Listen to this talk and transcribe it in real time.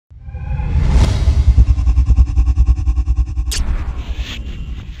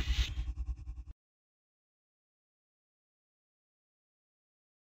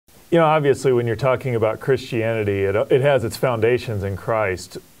You know, obviously when you're talking about Christianity, it has its foundations in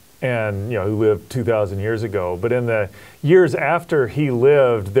Christ, and, you know, who lived 2,000 years ago. But in the years after he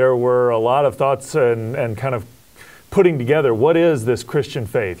lived, there were a lot of thoughts and kind of putting together, what is this Christian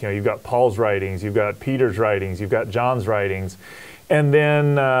faith? You know, you've got Paul's writings, you've got Peter's writings, you've got John's writings. And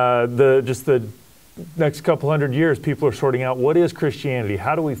then the next couple hundred years, people are sorting out, what is Christianity?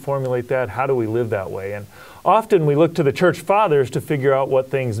 How do we formulate that? How do we live that way? And often we look to the church fathers to figure out what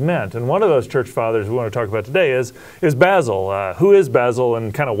things meant. And one of those church fathers we want to talk about today is Basil. Who is Basil,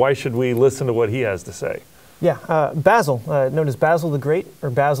 and kind of why should we listen to what he has to say? Yeah, Basil, known as Basil the Great or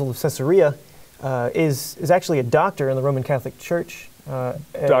Basil of Caesarea, is actually a doctor in the Roman Catholic Church.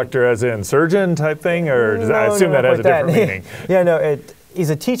 Doctor as in surgeon type thing, or I assume that has a different meaning? Yeah, no, he's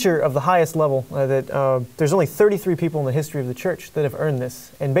a teacher of the highest level. There's only 33 people in the history of the church that have earned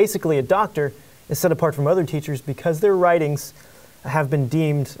this. And basically a doctor is set apart from other teachers because their writings have been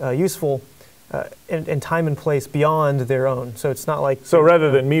deemed useful in time and place beyond their own. So it's not like... So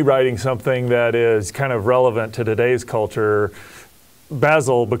rather than me writing something that is kind of relevant to today's culture,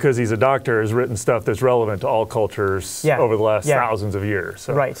 Basil, because he's a doctor, has written stuff that's relevant to all cultures over the last thousands of years.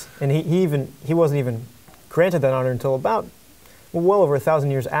 So. Right. And he wasn't even granted that honor until about well over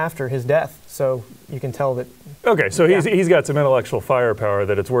 1,000 years after his death. So you can tell that... Okay, so he's got some intellectual firepower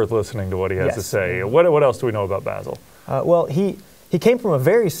that it's worth listening to what he has to say. What else do we know about Basil? Well, he came from a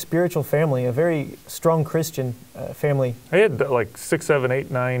very spiritual family, a very strong Christian family. He had like 6, 7,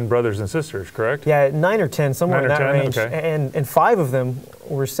 8, 9 brothers and sisters, correct? Yeah, 9 or 10, somewhere in that range. Okay. And 5 of them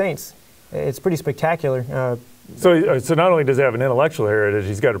were saints. It's pretty spectacular. So not only does he have an intellectual heritage,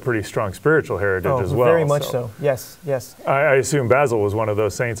 he's got a pretty strong spiritual heritage as well. Very much so. Yes, yes. I assume Basil was one of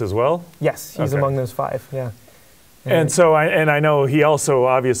those saints as well? Yes, he's among those 5, yeah. And so, I know he also,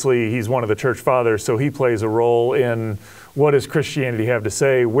 obviously, he's one of the church fathers, so he plays a role in what does Christianity have to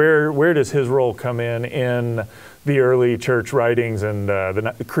say? Where does his role come in the early church writings and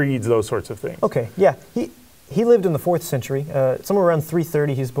the creeds, those sorts of things? Okay, yeah. He lived in the 4th century. Somewhere around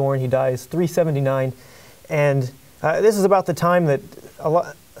 330 he's born, he dies 379. And this is about the time that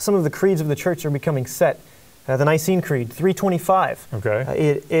some of the creeds of the church are becoming set. The Nicene Creed, 325.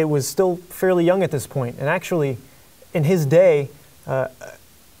 Okay. It was still fairly young at this point. And actually, in his day, a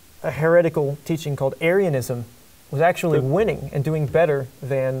heretical teaching called Arianism was actually winning and doing better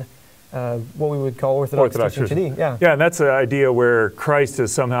than what we would call Orthodox teaching today. Yeah. Yeah, and that's the idea where Christ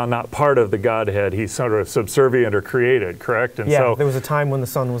is somehow not part of the Godhead. He's sort of subservient or created, correct? And so there was a time when the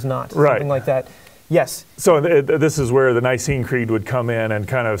Son was not, right. Something like that. Yes. So this is where the Nicene Creed would come in and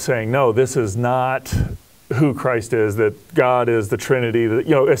kind of saying, no, this is not who Christ is, that God is the Trinity,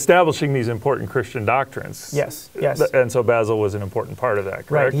 that, establishing these important Christian doctrines. Yes, yes. And so Basil was an important part of that,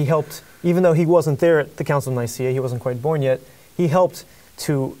 correct? Right, he helped, even though he wasn't there at the Council of Nicaea, he wasn't quite born yet, he helped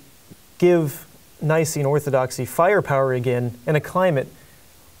to give Nicene Orthodoxy firepower again in a climate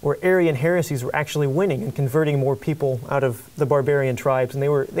where Arian heresies were actually winning and converting more people out of the barbarian tribes, and they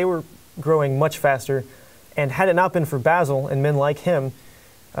were growing much faster. And had it not been for Basil and men like him,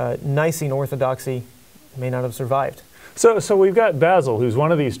 Nicene Orthodoxy may not have survived. So we've got Basil, who's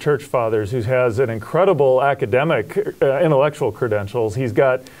one of these church fathers who has an incredible academic, intellectual credentials. He's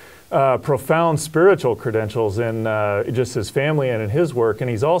got profound spiritual credentials in just his family and in his work. And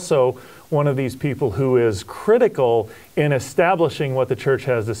he's also one of these people who is critical in establishing what the church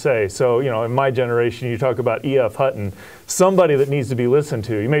has to say. So, in my generation, you talk about E.F. Hutton, somebody that needs to be listened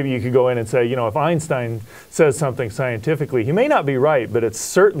to. Maybe you could go in and say, if Einstein says something scientifically, he may not be right, but it's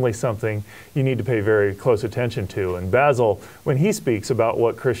certainly something you need to pay very close attention to. And Basil, when he speaks about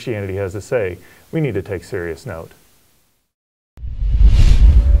what Christianity has to say, we need to take serious note.